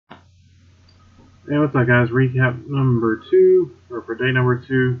Hey, what's up, guys? Recap number 2, or for day number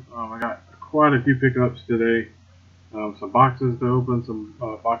 2. I got quite a few pickups today. Some boxes to open, some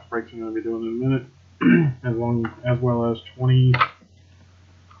box breaks I'm going to be doing in a minute, as well as 22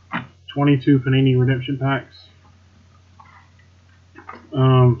 Panini Redemption packs.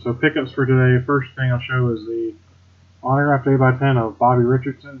 So pickups for today. First thing I'll show is the autographed 8x10 of Bobby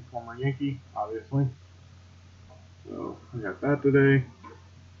Richardson, former Yankee, obviously. So I got that today.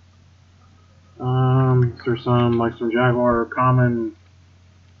 There's some Jaguar common,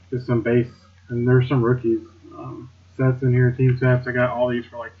 just some base, and there's some rookies sets in here, team sets. I got all these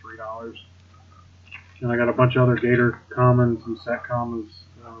for like $3, and I got a bunch of other Gator commons and set commons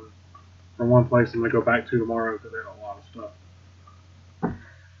from one place I'm gonna go back to tomorrow because they have a lot of stuff.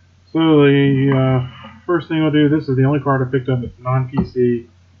 So the first thing I'll do, this is the only card I picked up that's non-PC.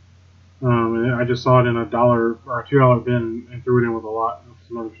 And I just saw it in a $1 or a $2 bin and threw it in with a lot of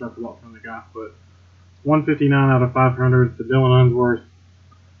some other stuff I bought from the guy. But 159 out of 500. The Dylan Unsworth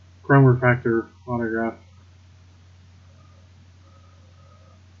Chrome Refractor autograph.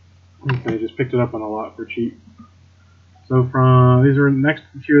 Okay, just picked it up on a lot for cheap. So from next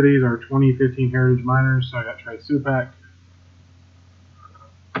few of these are 2015 Heritage Miners. So I got Trey Supak,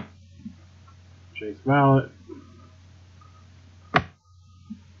 Chase Vallot,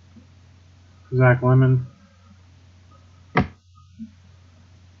 Zach Lemon,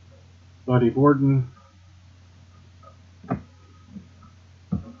 Buddy Borden,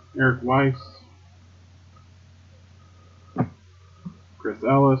 Eric Weiss, Chris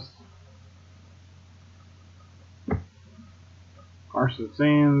Ellis, Carson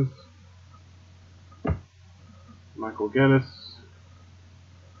Sands, Michael Geddes.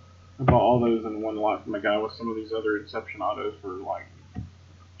 I bought all those in one lot from a guy with some of these other Inception autos for like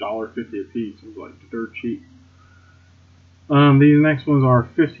 $1.50 a piece. It was like dirt cheap. These next ones are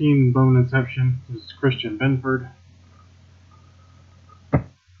 15 Bone Inception. This is Christian Benford.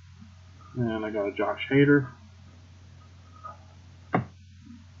 And I got a Josh Hader,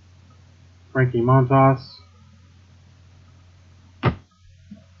 Frankie Montas,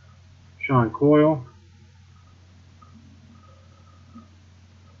 Sean Coyle.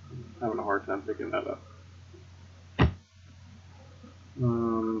 Having a hard time picking that up.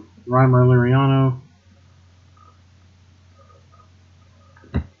 Reimer Liriano,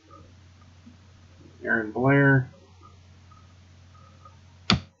 Aaron Blair,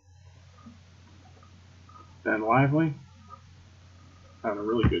 Ben Lively, having a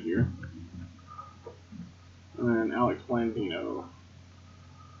really good year, and then Alex Blandino.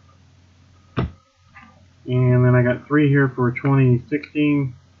 And then I got 3 here for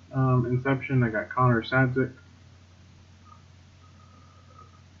 2016 Inception. I got Connor Sadzik,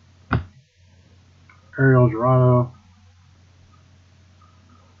 Ariel Gerardo,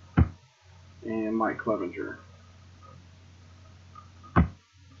 and Mike Clevenger.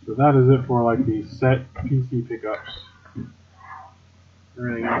 So that is it for like the set PC pickups.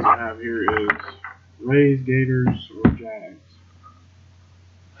 Everything else I have here is Rays, Gators, or Jags.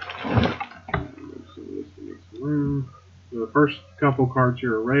 Some of this to make some room. So the first couple cards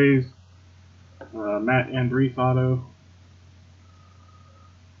here are Rays, Matt Andrees auto.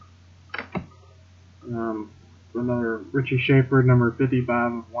 Another Richie Schaefer, number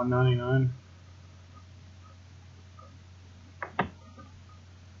 55 of 199.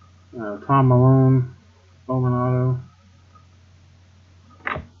 Tom Malone, Bowman auto.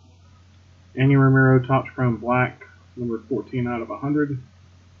 Andy Romero, Topps Chrome Black, number 14 out of 100.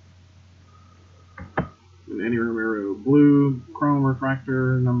 And Andy Romero Blue Chrome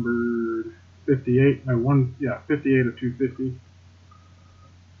Refractor, number 58. 58 of 250.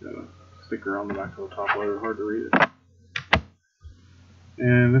 Got a sticker on the back of the top letter, hard to read it.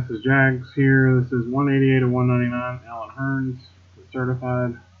 And this is Jags here. This is 188 of 199. Alan Hearns,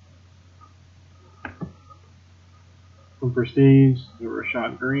 certified. From Prestige, the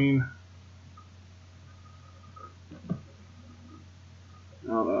Rashad Green.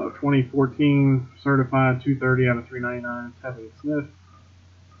 2014 certified 230 out of 399.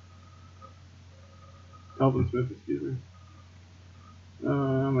 Telvin Smith, excuse me.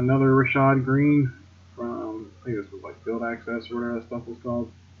 Another Rashad Green from, I think this was like Field Access or whatever that stuff was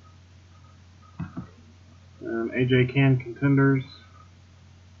called. AJ Can Contenders.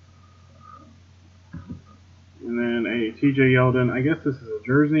 And then a TJ Yeldon, I guess this is a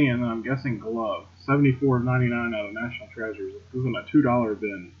jersey, and then I'm guessing glove. 74 of 99 out of National Treasures. This is in a $2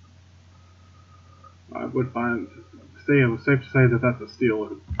 bin. I would it was safe to say that that's a steal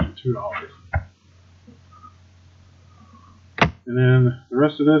at $2. And then the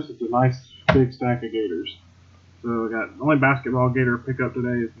rest of this is a nice big stack of Gators. So I got the only basketball Gator pickup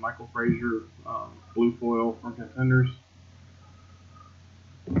today is Michael Frazier blue foil from Contenders.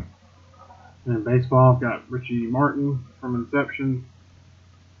 And in baseball, I've got Richie Martin from Inception.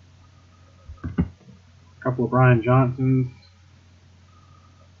 A couple of Brian Johnsons.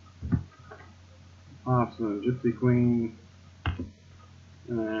 Some Gypsy Queen.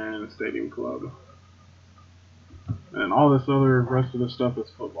 And a Stadium Club. And all this other rest of the stuff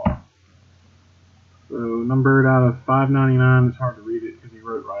is football. So numbered out of 599. It's hard to read it because he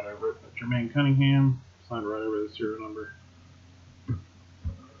wrote right over it. But Jermaine Cunningham signed right over the serial number.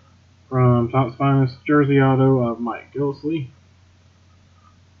 From Topps Finest, jersey auto of Mike Gillislee.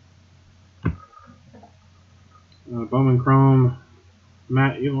 Bowman Chrome,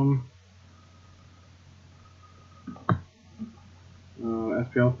 Matt Elam.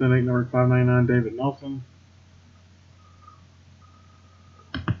 SPL Authentic number 599, David Nelson.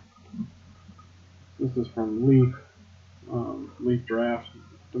 This is from Leaf. Leaf Draft,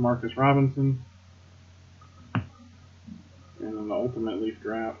 DeMarcus Robinson. And then the Ultimate Leaf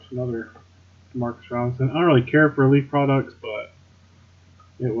Draft, another DeMarcus Robinson. I don't really care for Leaf products, but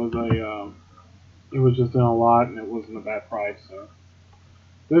it was it was just in a lot, and it wasn't a bad price. So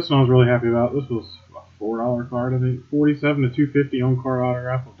this one I was really happy about. This was a $4 card, I think, 47 to 250 on card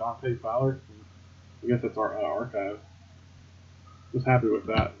autograph of Dante Fowler. I guess that's our archive. Was happy with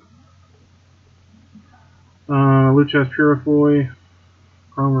that. Luches Purifoy,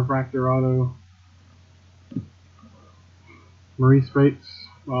 Chrome Refractor Auto. Maurice Bates.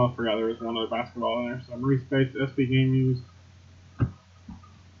 Well, I forgot there was one other basketball in there. So Maurice Bates, SB Game Used.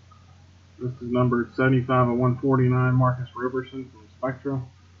 This is numbered 75 of 149, Marcus Roberson from Spectra.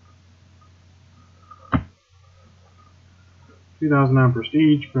 2009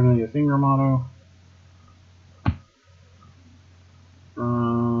 Prestige, Cornelius Ingram Auto.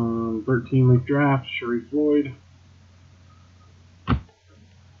 From 13 Leaf Draft, Sharif Floyd.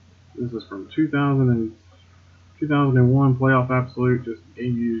 This is from 2001 Playoff Absolute, just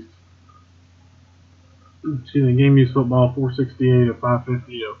Game Used. Excuse me, Game Used Football, 468 of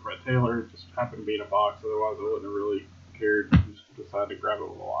 550 of Fred Taylor. It just happened to be in a box, otherwise I wouldn't have really cared. Just decided to grab it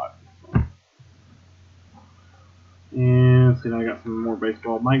with a lot. So. And let's see, I got some more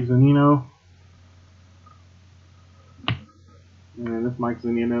baseball. Mike Zunino. And this Mike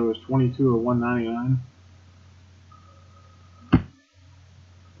Zunino is 22 of 199.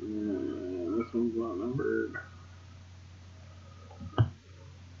 And this one's not numbered.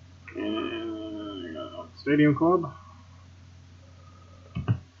 And Stadium Club.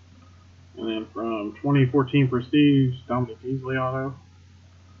 And then from 2014 Prestige, Dominic Easley Auto.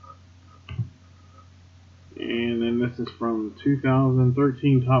 And then this is from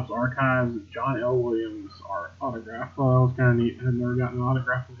 2013 Topps Archives, John L. Williams autograph. Well, that was kind of neat. I had never gotten an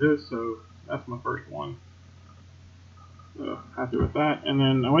autograph of his, so that's my first one. So happy with that. And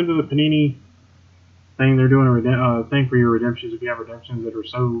then I went to the Panini thing. They're doing a thing for your redemptions. If you have redemptions that are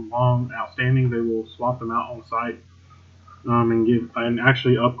so long outstanding, they will swap them out on site and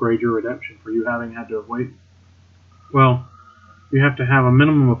actually upgrade your redemption for you having had to wait. Well, you have to have a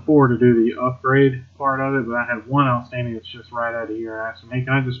minimum of 4 to do the upgrade part of it, but I had one outstanding that's just right out of here. I asked them, hey,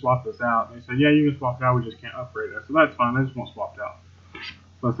 can I just swap this out? And they said, yeah, you can swap it out, we just can't upgrade it. So that's fine, I just want swapped out.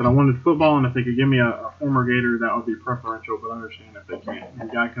 So I said I wanted football, and if they could give me a former Gator, that would be preferential, but I understand if they can't. And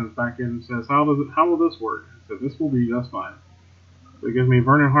the guy comes back in and says, how will this work? I said, this will be just fine. So it gives me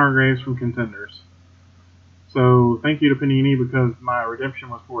Vernon Hargraves from Contenders. So thank you to Panini, because my redemption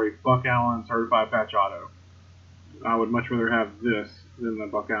was for a Buck Allen certified patch auto. I would much rather have this than the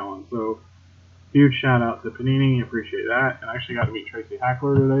Buck Allen. So huge shout out to Panini, appreciate that. And I actually got to meet Tracy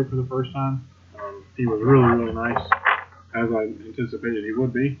Hackler today for the first time. He was really, really nice, as I anticipated he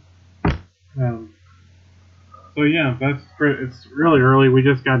would be. So yeah, it's really early. We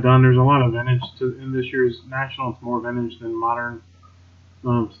just got done. There's a lot of vintage in this year's National. It's more vintage than modern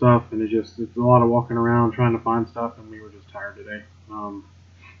stuff, and it's a lot of walking around trying to find stuff, and we were just tired today.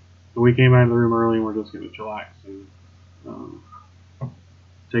 So we came out of the room early, and we're just going to chillax and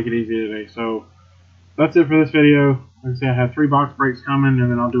take it easy today. So that's it for this video. Like I said, I have 3 box breaks coming, and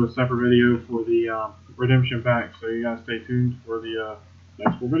then I'll do a separate video for the redemption pack. So you guys stay tuned for the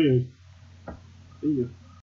next 4 videos. See ya.